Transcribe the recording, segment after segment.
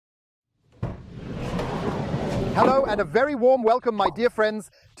Hello and a very warm welcome, my dear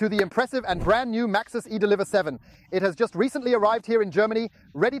friends, to the impressive and brand new Maxus eDeliver 7. It has just recently arrived here in Germany,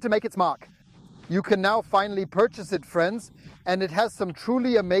 ready to make its mark. You can now finally purchase it, friends, and it has some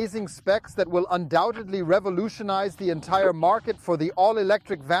truly amazing specs that will undoubtedly revolutionize the entire market for the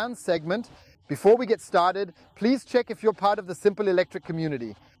all-electric van segment. Before we get started, please check if you're part of the Simple Electric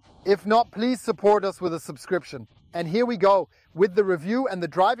community. If not, please support us with a subscription. And here we go with the review and the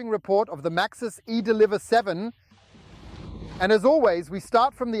driving report of the Maxus eDeliver 7. And as always, we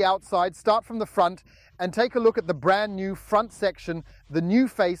start from the outside, start from the front, and take a look at the brand new front section, the new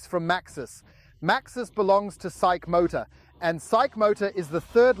face from Maxus. Maxus belongs to SAIC Motor, and SAIC Motor is the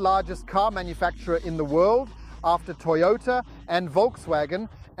third largest car manufacturer in the world after Toyota and Volkswagen,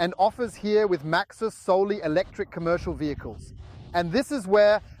 and offers here with Maxus solely electric commercial vehicles. And this is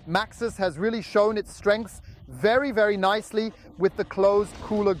where Maxus has really shown its strengths very, very nicely with the closed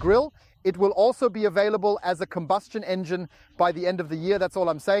cooler grille. It will also be available as a combustion engine by the end of the year, that's all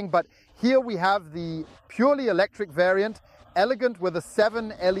I'm saying. But here we have the purely electric variant, elegant with the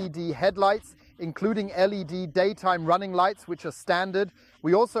 7 LED headlights, including LED daytime running lights, which are standard.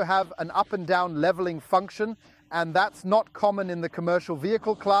 We also have an up and down leveling function, and that's not common in the commercial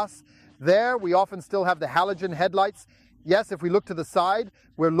vehicle class. There, we often still have the halogen headlights. Yes, if we look to the side,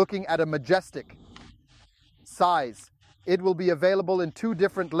 we're looking at a majestic size. It will be available in two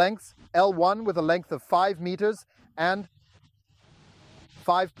different lengths, L1 with a length of 5 meters and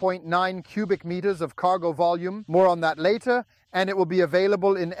 5.9 cubic meters of cargo volume. More on that later. And it will be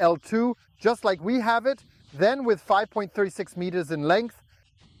available in L2, just like we have it, then with 5.36 meters in length.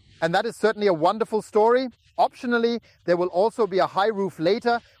 And that is certainly a wonderful story. Optionally, there will also be a high roof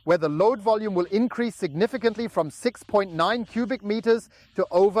later, where the load volume will increase significantly from 6.9 cubic meters to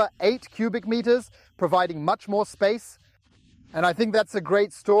over 8 cubic meters, providing much more space. And I think that's a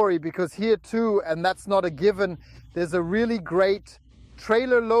great story, because here too, and that's not a given, there's a really great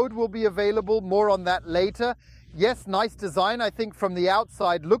trailer load will be available. More on that later. Yes, nice design, I think from the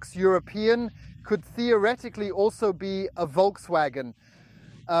outside, looks European, could theoretically also be a Volkswagen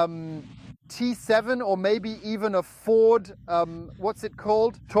T7, or maybe even a Ford, what's it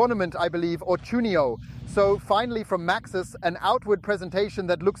called? Tournament, I believe, or Tunio. So finally from Maxus, an outward presentation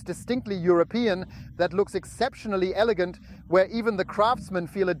that looks distinctly European, that looks exceptionally elegant, where even the craftsmen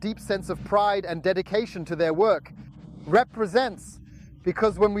feel a deep sense of pride and dedication to their work. Represents,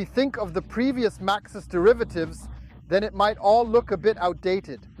 because when we think of the previous Maxus derivatives, then it might all look a bit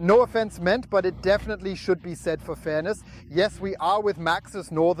outdated. No offense meant, but it definitely should be said for fairness. Yes, we are with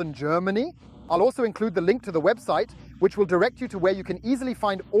Maxus Northern Germany. I'll also include the link to the website, which will direct you to where you can easily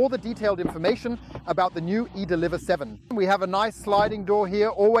find all the detailed information about the new eDeliver 7. We have a nice sliding door here,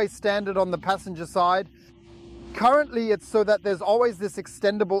 always standard on the passenger side. Currently, it's so that there's always this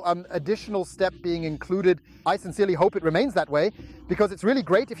extendable additional step being included. I sincerely hope it remains that way, because it's really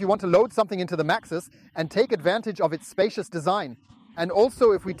great if you want to load something into the Maxus and take advantage of its spacious design. And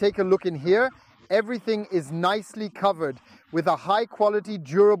also, if we take a look in here, everything is nicely covered with a high-quality,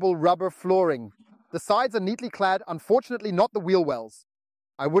 durable rubber flooring. The sides are neatly clad, unfortunately not the wheel wells.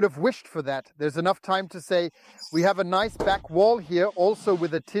 I would have wished for that. There's enough time to say we have a nice back wall here, also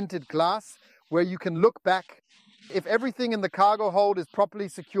with a tinted glass, where you can look back if everything in the cargo hold is properly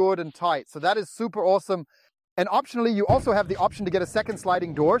secured and tight. So that is super awesome. And optionally, you also have the option to get a second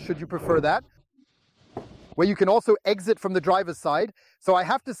sliding door, should you prefer that, where you can also exit from the driver's side. So I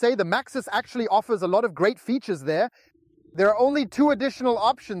have to say the Maxus actually offers a lot of great features there. There are only two additional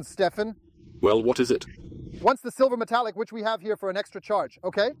options, Stefan. Well, what is it? One's the silver metallic, which we have here for an extra charge,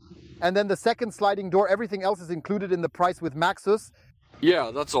 okay? And then the second sliding door, everything else is included in the price with Maxus.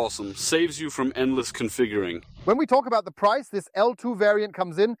 Yeah, that's awesome. Saves you from endless configuring. When we talk about the price, this L2 variant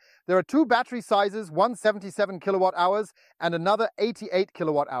comes in. There are two battery sizes, one 77 kilowatt hours and another 88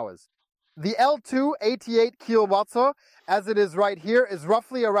 kilowatt hours. The L2 88 kilowatts, as it is right here, is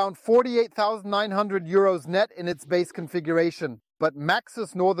roughly around 48,900 euros net in its base configuration. But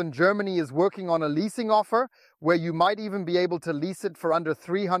Maxus Northern Germany is working on a leasing offer where you might even be able to lease it for under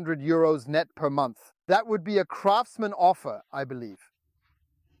 300 euros net per month. That would be a craftsman offer, I believe,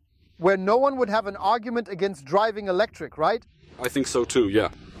 where no one would have an argument against driving electric, right? I think so too, yeah.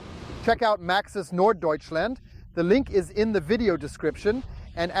 Check out Maxus Norddeutschland. The link is in the video description.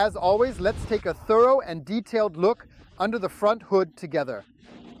 And as always, let's take a thorough and detailed look under the front hood together.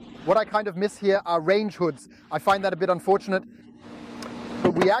 What I kind of miss here are range hoods. I find that a bit unfortunate.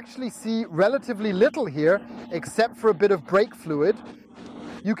 But we actually see relatively little here, except for a bit of brake fluid.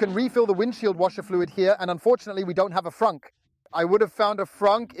 You can refill the windshield washer fluid here, and unfortunately we don't have a frunk. I would have found a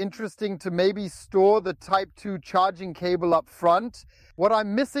frunk interesting to maybe store the Type 2 charging cable up front. What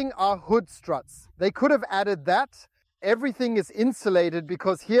I'm missing are hood struts. They could have added that. Everything is insulated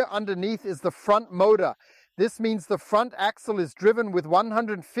because here underneath is the front motor. This means the front axle is driven with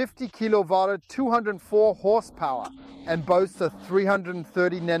 150 kilowatt, 204 horsepower, and boasts a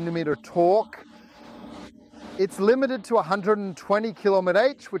 330 nanometer torque. It's limited to 120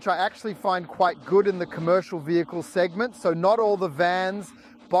 km/h, which I actually find quite good in the commercial vehicle segment. So not all the vans,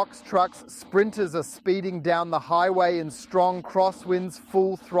 box trucks, sprinters are speeding down the highway in strong crosswinds,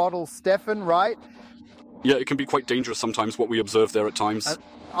 full throttle, Stefan, right? Yeah, it can be quite dangerous sometimes, what we observe there at times.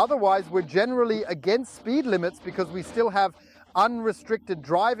 Otherwise, we're generally against speed limits because we still have unrestricted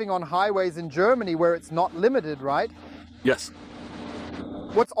driving on highways in Germany where it's not limited, right? Yes.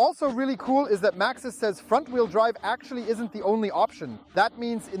 What's also really cool is that Maxus says front-wheel drive actually isn't the only option. That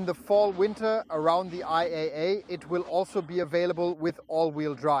means in the fall-winter around the IAA, it will also be available with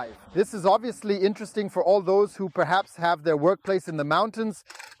all-wheel drive. This is obviously interesting for all those who perhaps have their workplace in the mountains,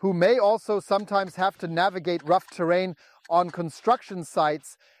 who may also sometimes have to navigate rough terrain on construction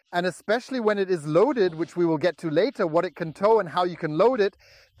sites, and especially when it is loaded, which we will get to later, what it can tow and how you can load it,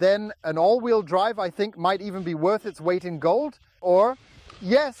 then an all-wheel drive, I think, might even be worth its weight in gold. Or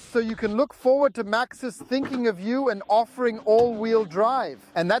yes, so you can look forward to Maxus thinking of you and offering all-wheel drive.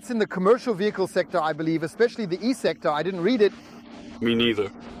 And that's in the commercial vehicle sector, I believe, especially the E-sector. I didn't read it. Me neither.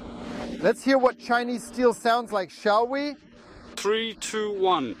 Let's hear what Chinese steel sounds like, shall we? 3, 2,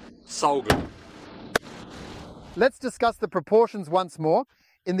 1. Saugen. Let's discuss the proportions once more.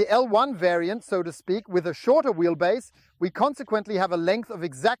 In the L1 variant, so to speak, with a shorter wheelbase, we consequently have a length of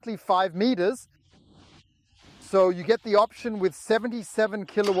exactly 5 meters. So you get the option with 77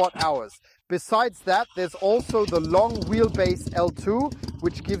 kilowatt hours. Besides that, there's also the long wheelbase L2,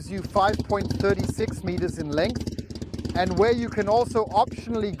 which gives you 5.36 meters in length, and where you can also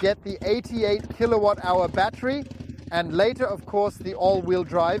optionally get the 88 kilowatt hour battery, and later, of course, the all-wheel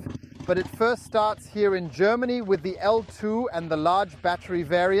drive. But it first starts here in Germany with the L2 and the large battery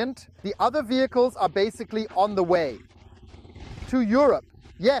variant. The other vehicles are basically on the way. To Europe,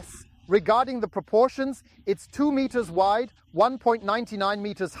 yes. Regarding the proportions, it's 2 meters wide, 1.99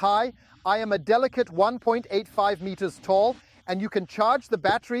 meters high. I am a delicate 1.85 meters tall, and you can charge the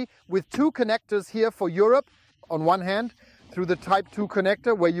battery with 2 connectors here for Europe. On one hand, through the Type 2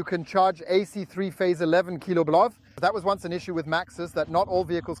 connector, where you can charge AC 3-phase 11 kV. That was once an issue with Maxus, that not all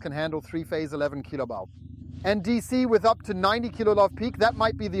vehicles can handle 3-phase 11 kV. And DC with up to 90 kV peak, that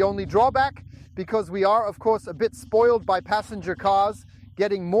might be the only drawback, because we are, of course, a bit spoiled by passenger cars,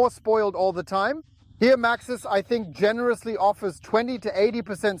 getting more spoiled all the time. Here Maxus, I think, generously offers 20 to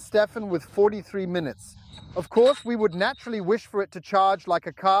 80% Stefan with 43 minutes. Of course, we would naturally wish for it to charge like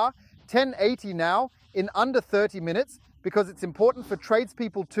a car, 1080 now, in under 30 minutes, because it's important for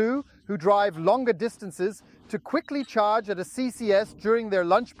tradespeople too, who drive longer distances, to quickly charge at a CCS during their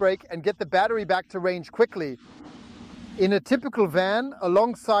lunch break and get the battery back to range quickly. In a typical van,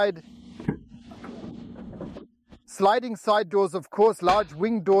 alongside sliding side doors, of course, large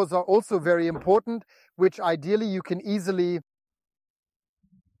wing doors are also very important, which ideally you can easily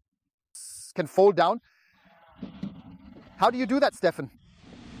fold down. How do you do that, Stefan?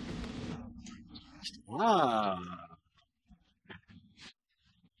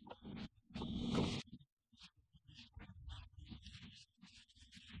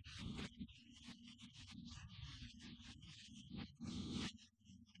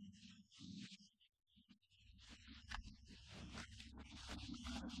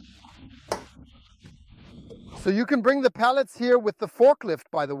 So you can bring the pallets here with the forklift,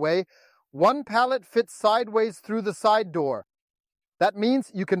 by the way. One pallet fits sideways through the side door. That means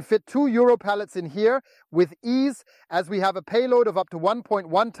you can fit 2 Euro pallets in here with ease, as we have a payload of up to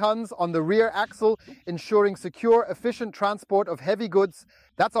 1.1 tons on the rear axle, ensuring secure, efficient transport of heavy goods.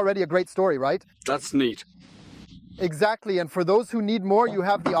 That's already a great story, right? That's neat. Exactly, and for those who need more, you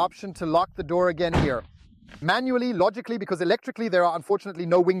have the option to lock the door again here. Manually, logically, because electrically there are unfortunately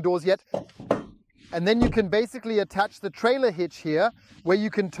no wing doors yet. And then you can basically attach the trailer hitch here, where you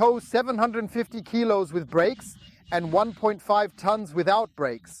can tow 750 kilos with brakes and 1.5 tons without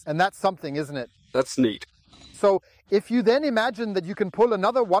brakes. And that's something, isn't it? That's neat. So if you then imagine that you can pull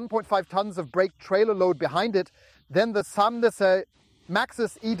another 1.5 tons of brake trailer load behind it, then the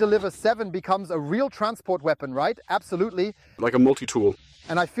Maxus E-Deliver 7 becomes a real transport weapon, right? Absolutely. Like a multi-tool.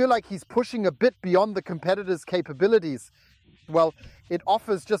 And I feel like he's pushing a bit beyond the competitor's capabilities. Well, it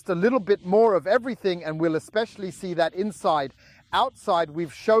offers just a little bit more of everything, and we'll especially see that inside. Outside,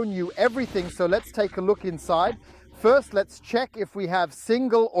 we've shown you everything, so let's take a look inside. First, let's check if we have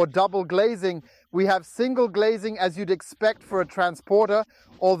single or double glazing We have single glazing as you'd expect for a transporter,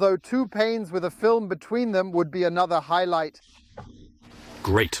 although 2 panes with a film between them would be another highlight.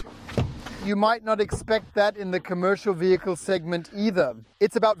 Great. You might not expect that in the commercial vehicle segment either.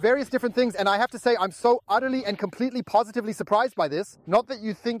 It's about various different things, and I have to say I'm so utterly and completely positively surprised by this. Not that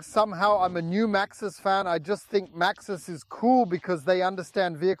you think somehow I'm a new Maxus fan, I just think Maxus is cool because they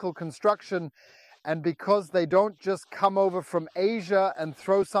understand vehicle construction and because they don't just come over from Asia and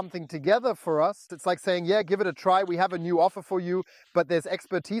throw something together for us. It's like saying, yeah, give it a try, we have a new offer for you, but there's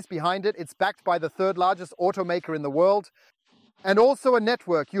expertise behind it. It's backed by the 3rd largest automaker in the world. And also a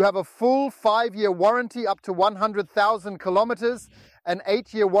network. You have a full 5-year warranty up to 100,000 kilometers, an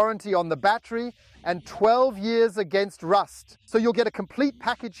 8-year warranty on the battery, and 12 years against rust. So you'll get a complete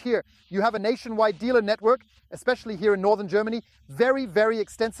package here. You have a nationwide dealer network, especially here in northern Germany, very, very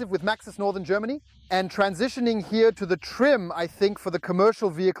extensive with Maxus Northern Germany. And transitioning here to the trim, I think, for the commercial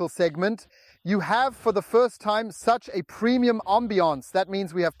vehicle segment, you have for the first time such a premium ambiance. That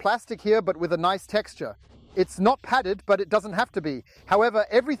means we have plastic here, but with a nice texture. It's not padded, but it doesn't have to be. However,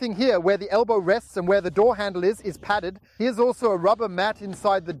 everything here, where the elbow rests and where the door handle is padded. Here's also a rubber mat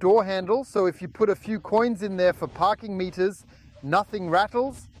inside the door handle, so if you put a few coins in there for parking meters, nothing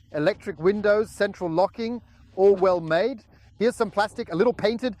rattles. Electric windows, central locking, all well made. Here's some plastic, a little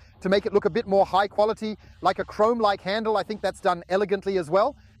painted to make it look a bit more high quality, like a chrome-like handle. I think that's done elegantly as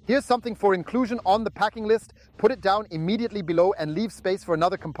well. Here's something for inclusion on the packing list. Put it down immediately below and leave space for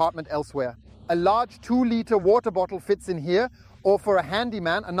another compartment elsewhere. A large 2-liter water bottle fits in here, or for a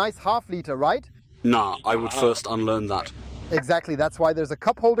handyman, a nice half-liter, right? Nah, I would first unlearn that. Exactly, that's why there's a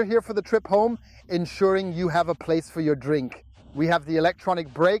cup holder here for the trip home, ensuring you have a place for your drink. We have the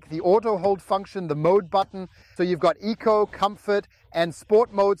electronic brake, the auto hold function, the mode button. So you've got eco, comfort, and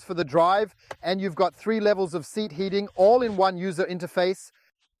sport modes for the drive, and you've got 3 levels of seat heating, all in one user interface.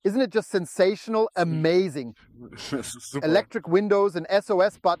 Isn't it just sensational? Amazing. Electric windows and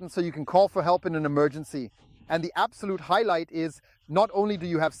SOS buttons so you can call for help in an emergency. And the absolute highlight is not only do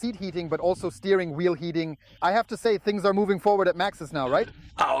you have seat heating, but also steering wheel heating. I have to say things are moving forward at Maxus now, right?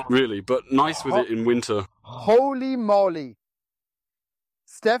 Oh, really, but nice with it in winter. Holy moly.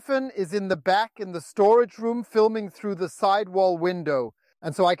 Stefan is in the back in the storage room filming through the sidewall window.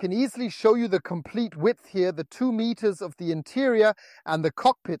 And so I can easily show you the complete width here, the 2 meters of the interior and the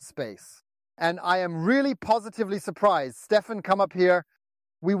cockpit space. And I am really positively surprised. Stefan, come up here.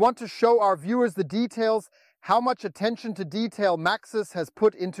 We want to show our viewers the details, how much attention to detail Maxus has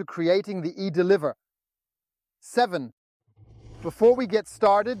put into creating the eDeliver. 7. Before we get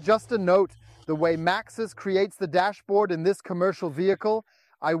started, just a note, the way Maxus creates the dashboard in this commercial vehicle,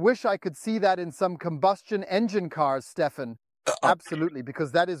 I wish I could see that in some combustion engine cars, Stefan. Absolutely,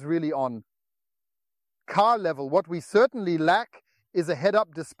 because that is really on car level. What we certainly lack is a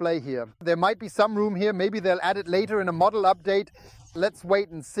head-up display here. There might be some room here. Maybe they'll add it later in a model update. Let's wait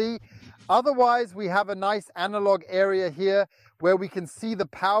and see. Otherwise, we have a nice analog area here where we can see the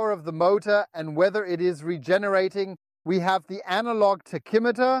power of the motor and whether it is regenerating. We have the analog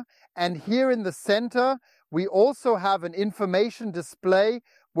tachymeter, and here in the center, we also have an information display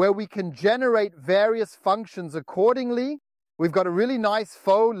where we can generate various functions accordingly. We've got a really nice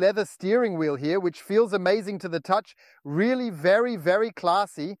faux leather steering wheel here, which feels amazing to the touch. Really very, very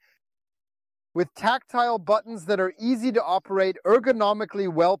classy. With tactile buttons that are easy to operate, ergonomically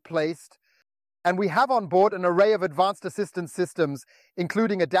well placed. And we have on board an array of advanced assistance systems,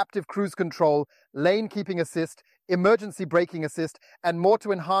 including adaptive cruise control, lane keeping assist, emergency braking assist, and more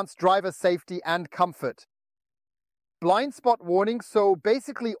to enhance driver safety and comfort. Blind spot warning, so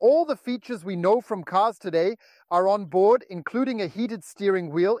basically all the features we know from cars today are on board, including a heated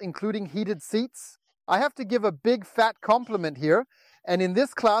steering wheel, including heated seats. I have to give a big fat compliment here, and in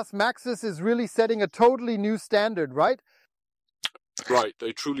this class, Maxus is really setting a totally new standard, right? Right,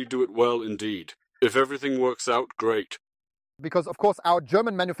 they truly do it well indeed. If everything works out, great. Because, of course, our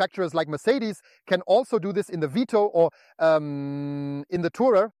German manufacturers like Mercedes can also do this in the Vito or in the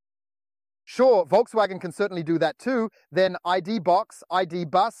Tourer. Sure, Volkswagen can certainly do that too, then ID Box, ID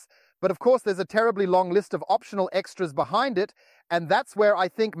Bus, but of course there's a terribly long list of optional extras behind it, and that's where I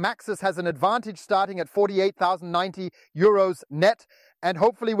think Maxus has an advantage starting at 48,090 euros net, and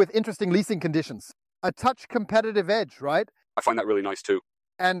hopefully with interesting leasing conditions. A touch competitive edge, right? I find that really nice too.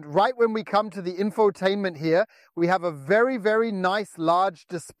 And right when we come to the infotainment here, we have a very, very nice large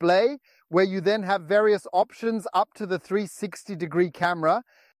display where you then have various options up to the 360-degree camera.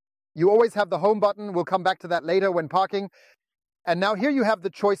 You always have the home button. We'll come back to that later when parking. And now here you have the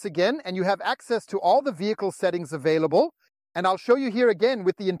choice again, and you have access to all the vehicle settings available. And I'll show you here again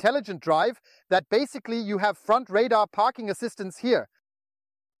with the intelligent drive that basically you have front radar parking assistance here.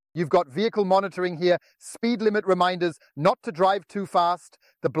 You've got vehicle monitoring here, speed limit reminders, not to drive too fast,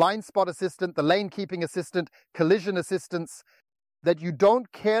 the blind spot assistant, the lane keeping assistant, collision assistance, that you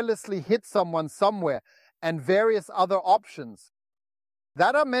don't carelessly hit someone somewhere, and various other options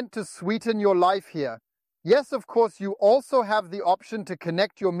that are meant to sweeten your life here. Yes, of course, you also have the option to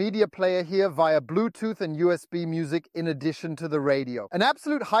connect your media player here via Bluetooth and USB music in addition to the radio. An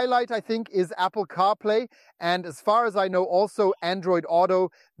absolute highlight, I think, is Apple CarPlay, and as far as I know, also Android Auto,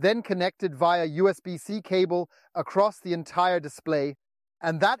 then connected via USB-C cable across the entire display.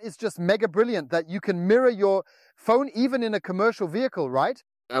 And that is just mega brilliant, that you can mirror your phone even in a commercial vehicle, right?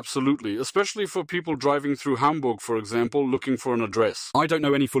 Absolutely, especially for people driving through Hamburg, for example, looking for an address. I don't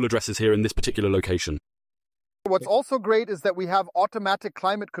know any full addresses here in this particular location. What's also great is that we have automatic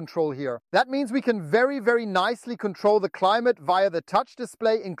climate control here. That means we can very, very nicely control the climate via the touch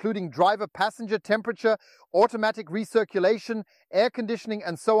display, including driver-passenger temperature, automatic recirculation, air conditioning,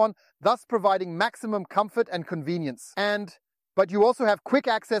 and so on, thus providing maximum comfort and convenience. But you also have quick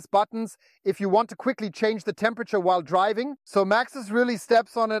access buttons if you want to quickly change the temperature while driving. So Maxus really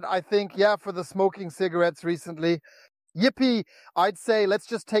steps on it, I think, for the smoking cigarettes recently. Yippee, I'd say let's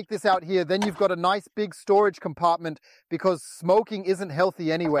just take this out here. Then you've got a nice big storage compartment because smoking isn't healthy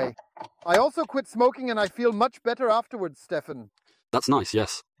anyway. I also quit smoking and I feel much better afterwards, Stefan. That's nice,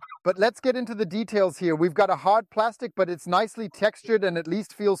 yes. But let's get into the details here. We've got a hard plastic, but it's nicely textured and at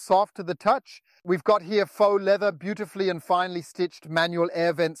least feels soft to the touch. We've got here faux leather, beautifully and finely stitched manual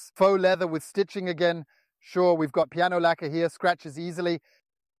air vents. Faux leather with stitching again. Sure, we've got piano lacquer here, scratches easily.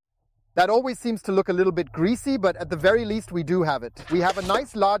 That always seems to look a little bit greasy, but at the very least we do have it. We have a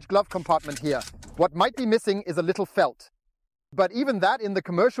nice large glove compartment here. What might be missing is a little felt. But even that in the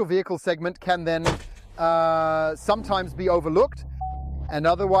commercial vehicle segment can then sometimes be overlooked. And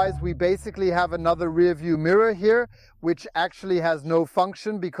otherwise we basically have another rear view mirror here, which actually has no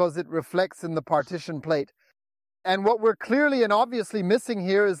function because it reflects in the partition plate. And what we're clearly and obviously missing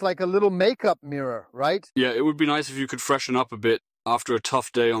here is like a little makeup mirror, right? Yeah, it would be nice if you could freshen up a bit after a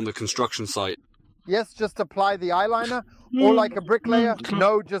tough day on the construction site. Yes, just apply the eyeliner, or like a bricklayer?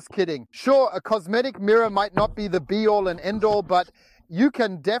 No, just kidding. Sure, a cosmetic mirror might not be the be-all and end-all, but you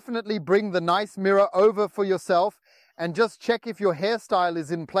can definitely bring the nice mirror over for yourself and just check if your hairstyle is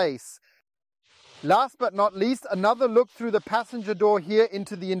in place. Last but not least, another look through the passenger door here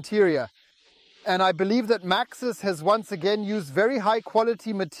into the interior. And I believe that Maxus has once again used very high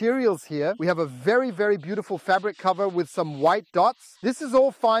quality materials here. We have a very, very beautiful fabric cover with some white dots. This is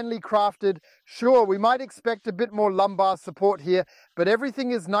all finely crafted. Sure, we might expect a bit more lumbar support here, but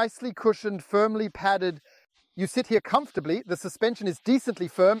everything is nicely cushioned, firmly padded. You sit here comfortably. The suspension is decently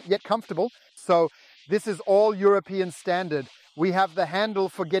firm, yet comfortable. So this is all European standard. We have the handle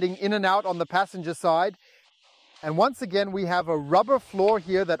for getting in and out on the passenger side. And once again, we have a rubber floor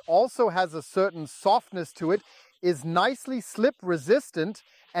here that also has a certain softness to it, is nicely slip resistant,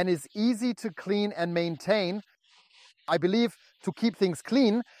 and is easy to clean and maintain. I believe to keep things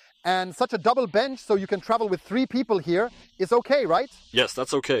clean, and such a double bench so you can travel with 3 people here is okay, right? Yes,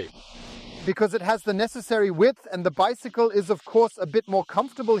 that's okay. Because it has the necessary width, and the bicycle is of course a bit more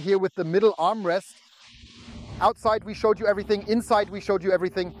comfortable here with the middle armrest. Outside we showed you everything, inside we showed you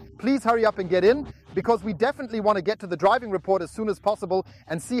everything. Please hurry up and get in, because we definitely want to get to the driving report as soon as possible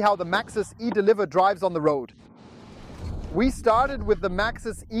and see how the Maxus eDeliver drives on the road. We started with the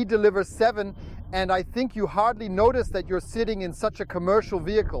Maxus eDeliver 7, and I think you hardly noticed that you're sitting in such a commercial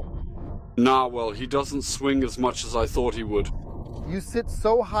vehicle. Nah, well, he doesn't swing as much as I thought he would. You sit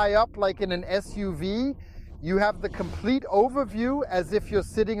so high up like in an SUV. You have the complete overview as if you're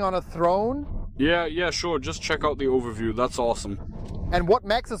sitting on a throne. Yeah, sure, just check out the overview, that's awesome. And what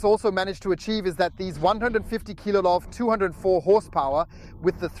Maxus also managed to achieve is that these 150 kilolof, 204 horsepower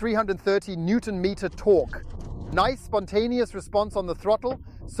with the 330 Newton meter torque. Nice spontaneous response on the throttle,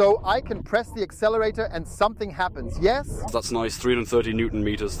 so I can press the accelerator and something happens, yes? That's nice, 330 Newton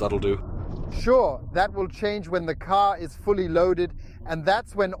meters, that'll do. Sure, that will change when the car is fully loaded, and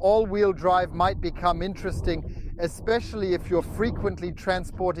that's when all-wheel drive might become interesting, especially if you're frequently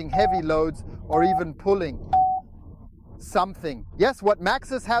transporting heavy loads or even pulling something. Yes, what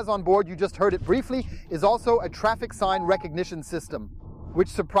Maxus has on board, you just heard it briefly, is also a traffic sign recognition system, which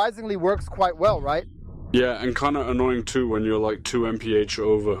surprisingly works quite well, right? Yeah, and kind of annoying too when you're like 2 mph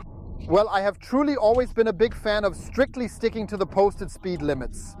over. Well, I have truly always been a big fan of strictly sticking to the posted speed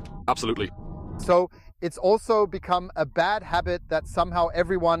limits. Absolutely. So it's also become a bad habit that somehow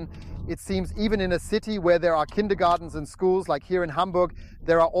everyone, it seems, even in a city where there are kindergartens and schools, like here in Hamburg,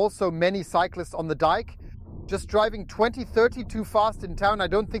 there are also many cyclists on the dike. Just driving 20, 30 too fast in town, I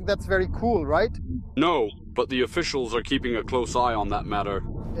don't think that's very cool, right? No, but the officials are keeping a close eye on that matter.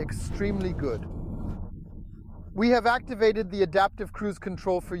 extremely good. We have activated the adaptive cruise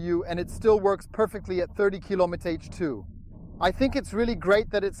control for you, and it still works perfectly at 30 km/h too. I think it's really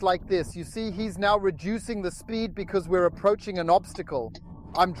great that it's like this. You see, he's now reducing the speed because we're approaching an obstacle.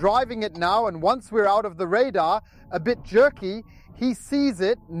 I'm driving it now, and once we're out of the radar, a bit jerky, he sees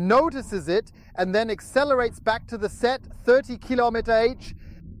it, notices it, and then accelerates back to the set 30 km/h.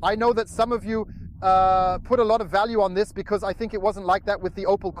 I know that some of you put a lot of value on this because I think it wasn't like that with the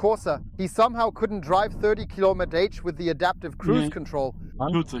Opel Corsa. He somehow couldn't drive 30 km/h with the adaptive cruise control.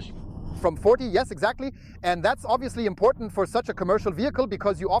 40. From 40, yes, exactly. And that's obviously important for such a commercial vehicle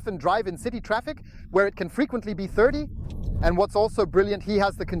because you often drive in city traffic where it can frequently be 30. And what's also brilliant, he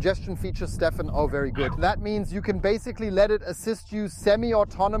has the congestion feature, Stefan. Oh, very good. That means you can basically let it assist you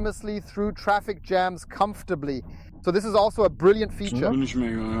semi-autonomously through traffic jams comfortably. So this is also a brilliant feature.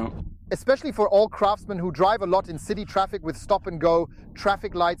 Especially for all craftsmen who drive a lot in city traffic with stop and go,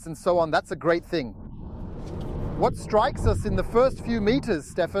 traffic lights and so on. That's a great thing. What strikes us in the first few meters,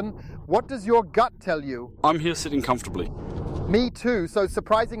 Stefan? What does your gut tell you? I'm here sitting comfortably. Me too, so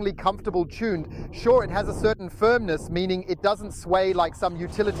surprisingly comfortable tuned. Sure, it has a certain firmness, meaning it doesn't sway like some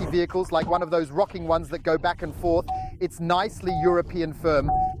utility vehicles, like one of those rocking ones that go back and forth. It's nicely European firm.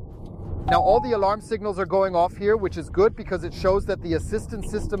 Now all the alarm signals are going off here, which is good because it shows that the assistance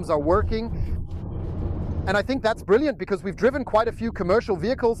systems are working. And I think that's brilliant because we've driven quite a few commercial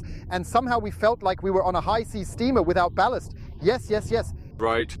vehicles and somehow we felt like we were on a high-sea steamer without ballast. Yes, yes, yes.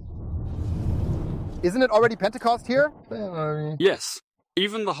 Right. Isn't it already Pentecost here? Yes.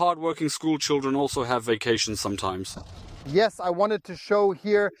 Even the hard-working school children also have vacations sometimes. Yes, I wanted to show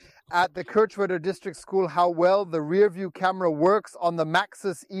here at the Kirchwerder District School how well the rear view camera works on the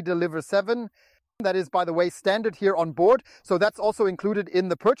Maxus eDeliver 7. That is, by the way, standard here on board. So that's also included in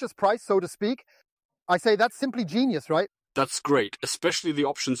the purchase price, so to speak. I say that's simply genius, right? That's great, especially the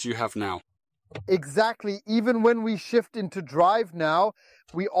options you have now. Exactly. Even when we shift into drive now,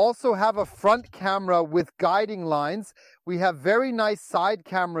 we also have a front camera with guiding lines. We have very nice side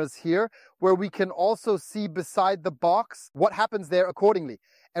cameras here where we can also see beside the box what happens there accordingly.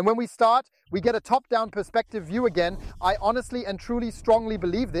 And when we start, we get a top-down perspective view again. I honestly and truly strongly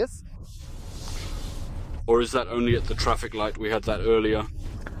believe this. Or is that only at the traffic light? We had that earlier.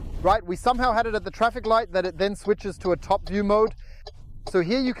 Right, we somehow had it at the traffic light that it then switches to a top view mode. So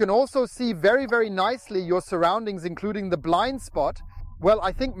here you can also see very, very nicely your surroundings, including the blind spot. Well,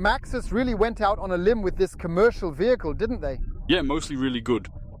 I think Maxus really went out on a limb with this commercial vehicle, didn't they? Yeah, mostly really good.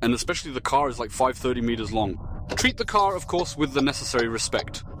 And especially the car is like 530 meters long. Treat the car, of course, with the necessary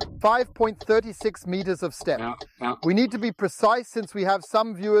respect. 5.36 meters of step. Yeah. We need to be precise since we have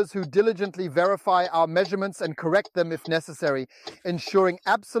some viewers who diligently verify our measurements and correct them if necessary, ensuring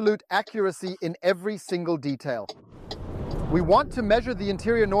absolute accuracy in every single detail. We want to measure the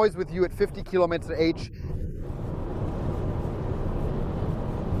interior noise with you at 50 km/h.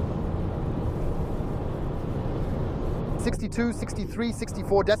 (62, 63,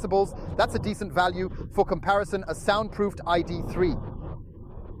 64 decibels. That's a decent value. For comparison, a soundproofed ID3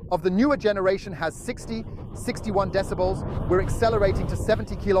 of the newer generation has 60, 61 decibels. We're accelerating to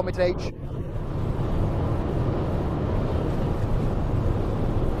 70 km/h.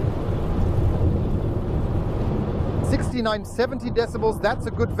 (69, 70 decibels. That's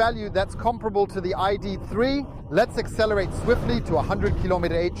a good value. That's comparable to the ID3. Let's accelerate swiftly to 100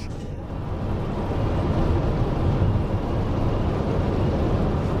 km/h.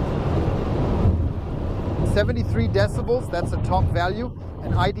 73 decibels, that's a top value,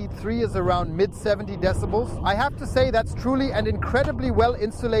 and ID3 is around mid-70 decibels. I have to say that's truly and incredibly well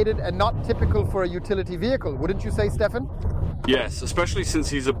insulated and not typical for a utility vehicle, wouldn't you say, Stefan? Yes, especially since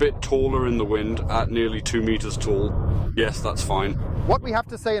he's a bit taller in the wind, at nearly 2 meters tall. Yes, that's fine. What we have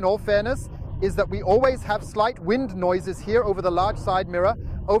to say in all fairness is that we always have slight wind noises here over the large side mirror.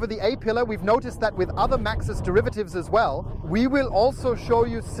 Over the A-pillar, we've noticed that with other Maxus derivatives as well. We will also show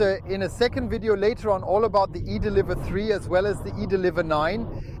you in a second video later on all about the eDeliver 3 as well as the eDeliver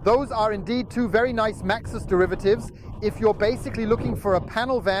 9. Those are indeed two very nice Maxus derivatives if you're basically looking for a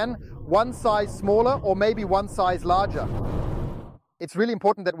panel van, one size smaller or maybe one size larger. It's really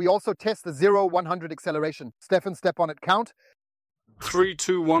important that we also test the 0-100 acceleration. Stefan, step on it, count. 3,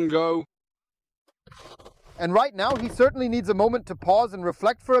 2, 1, go. And right now, he certainly needs a moment to pause and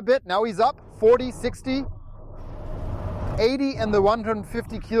reflect for a bit. Now he's up, 40, 60, 80, and the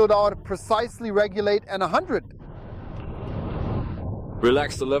 150 km/h precisely regulate, and 100.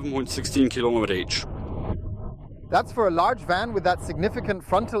 Relaxed 11.16 km/h. That's for a large van with that significant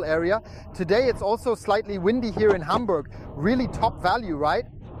frontal area. Today, it's also slightly windy here in Hamburg. Really top value, right?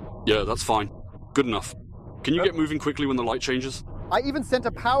 Yeah, that's fine. Good enough. Can you get moving quickly when the light changes? I even sent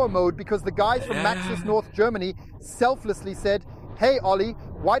a power mode because the guys from Maxus North Germany selflessly said, hey Ollie,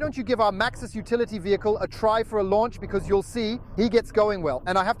 why don't you give our Maxus utility vehicle a try for a launch, because you'll see he gets going well.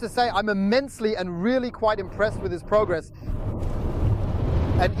 And I have to say, I'm immensely and really quite impressed with his progress.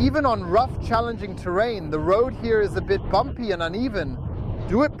 And even on rough, challenging terrain, the road here is a bit bumpy and uneven.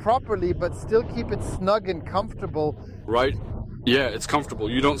 Do it properly, but still keep it snug and comfortable. Right? Yeah, it's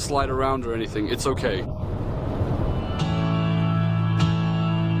comfortable. You don't slide around or anything. It's okay.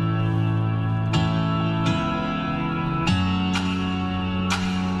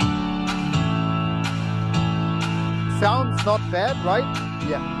 Sounds not bad, right?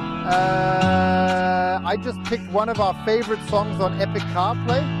 Yeah. I just picked one of our favorite songs on Epic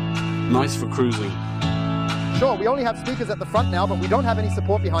CarPlay. Nice for cruising. Sure, we only have speakers at the front now, but we don't have any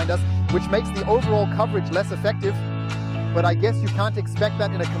support behind us, which makes the overall coverage less effective. But I guess you can't expect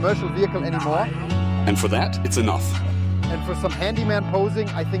that in a commercial vehicle anymore. And for that, it's enough. And for some handyman posing,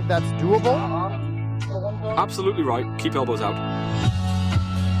 I think that's doable. Absolutely right. Keep elbows out.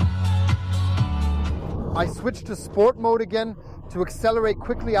 I switched to sport mode again to accelerate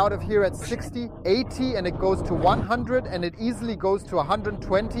quickly out of here at 60, 80, and it goes to 100, and it easily goes to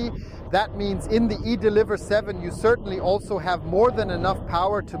 120. That means in the eDeliver 7, you certainly also have more than enough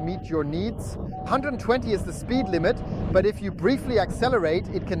power to meet your needs. 120 is the speed limit, but if you briefly accelerate,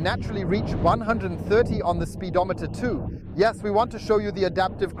 it can naturally reach 130 on the speedometer too. Yes, we want to show you the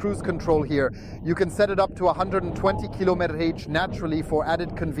adaptive cruise control here. You can set it up to 120 km/h naturally for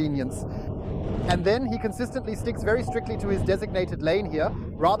added convenience. And then he consistently sticks very strictly to his designated lane here,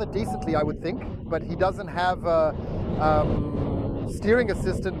 rather decently I would think, but he doesn't have a steering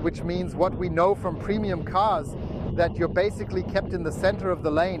assistant, which means what we know from premium cars, that you're basically kept in the center of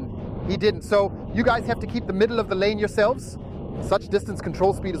the lane. He didn't, so you guys have to keep the middle of the lane yourselves. Such distance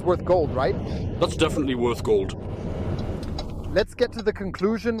control speed is worth gold, right? That's definitely worth gold. Let's get to the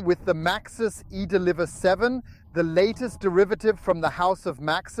conclusion with the Maxus eDeliver 7, the latest derivative from the house of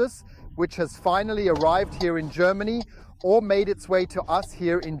Maxus, which has finally arrived here in Germany or made its way to us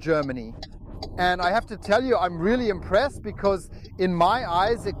here in Germany. And I have to tell you, I'm really impressed because in my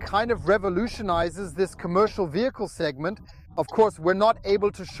eyes, it kind of revolutionizes this commercial vehicle segment. Of course, we're not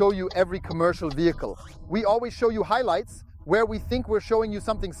able to show you every commercial vehicle. We always show you highlights where we think we're showing you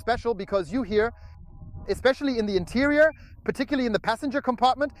something special, because you here, especially in the interior, particularly in the passenger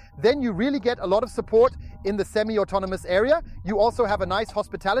compartment, then you really get a lot of support in the semi-autonomous area. You also have a nice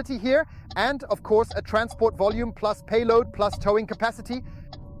hospitality here, and of course a transport volume plus payload plus towing capacity,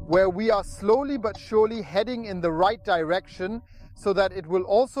 where we are slowly but surely heading in the right direction so that it will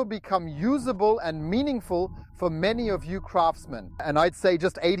also become usable and meaningful for many of you craftsmen. And I'd say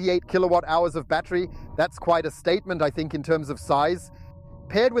just 88 kilowatt hours of battery, that's quite a statement, I think, in terms of size.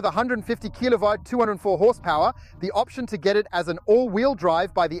 Paired with 150 kilowatt, 204 horsepower, the option to get it as an all-wheel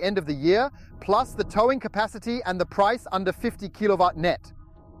drive by the end of the year, plus the towing capacity and the price under 50 kilowatt net.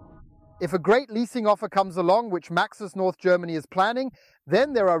 If a great leasing offer comes along, which Maxus North Germany is planning,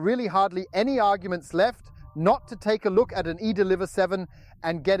 then there are really hardly any arguments left not to take a look at an eDeliver 7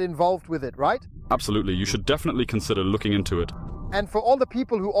 and get involved with it, right? Absolutely. You should definitely consider looking into it. And for all the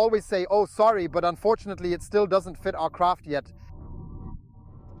people who always say, oh, sorry, but unfortunately it still doesn't fit our craft yet,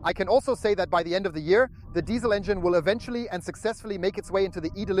 I can also say that by the end of the year, the diesel engine will eventually and successfully make its way into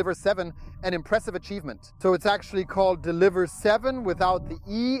the eDeliver 7, an impressive achievement. So it's actually called Deliver 7 without the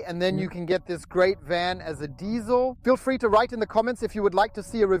E, and then you can get this great van as a diesel. Feel free to write in the comments if you would like to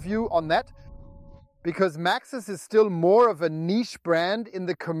see a review on that, because Maxus is still more of a niche brand in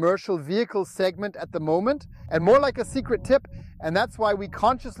the commercial vehicle segment at the moment, and more like a secret tip, and that's why we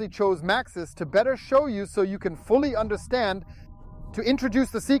consciously chose Maxus, to better show you so you can fully understand, to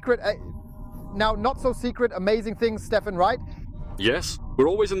introduce the secret, now not so secret, amazing things, Stefan, right? Yes, we're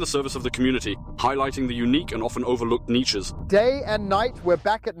always in the service of the community, highlighting the unique and often overlooked niches. Day and night, we're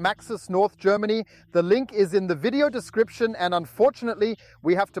back at Maxus North Germany. The link is in the video description, and unfortunately,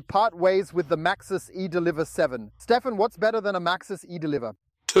 we have to part ways with the Maxus eDeliver 7. Stefan, what's better than a Maxus eDeliver?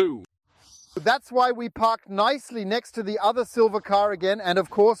 2. That's why we parked nicely next to the other silver car again, and of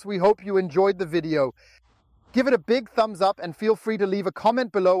course, we hope you enjoyed the video. Give it a big thumbs up and feel free to leave a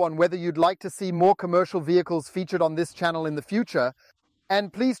comment below on whether you'd like to see more commercial vehicles featured on this channel in the future.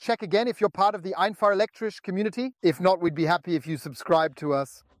 And please check again if you're part of the einfach elektrisch community. If not, we'd be happy if you subscribe to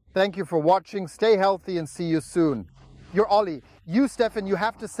us. Thank you for watching, stay healthy, and see you soon. Your Ollie. You, Stefan, you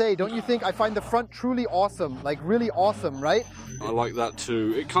have to say, don't you think I find the front truly awesome? Like really awesome, right? I like that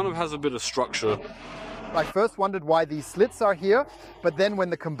too. It kind of has a bit of structure. I first wondered why these slits are here, but then when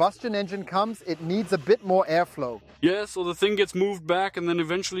the combustion engine comes, it needs a bit more airflow. Yeah, so the thing gets moved back and then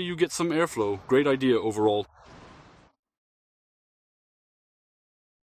eventually you get some airflow. Great idea overall.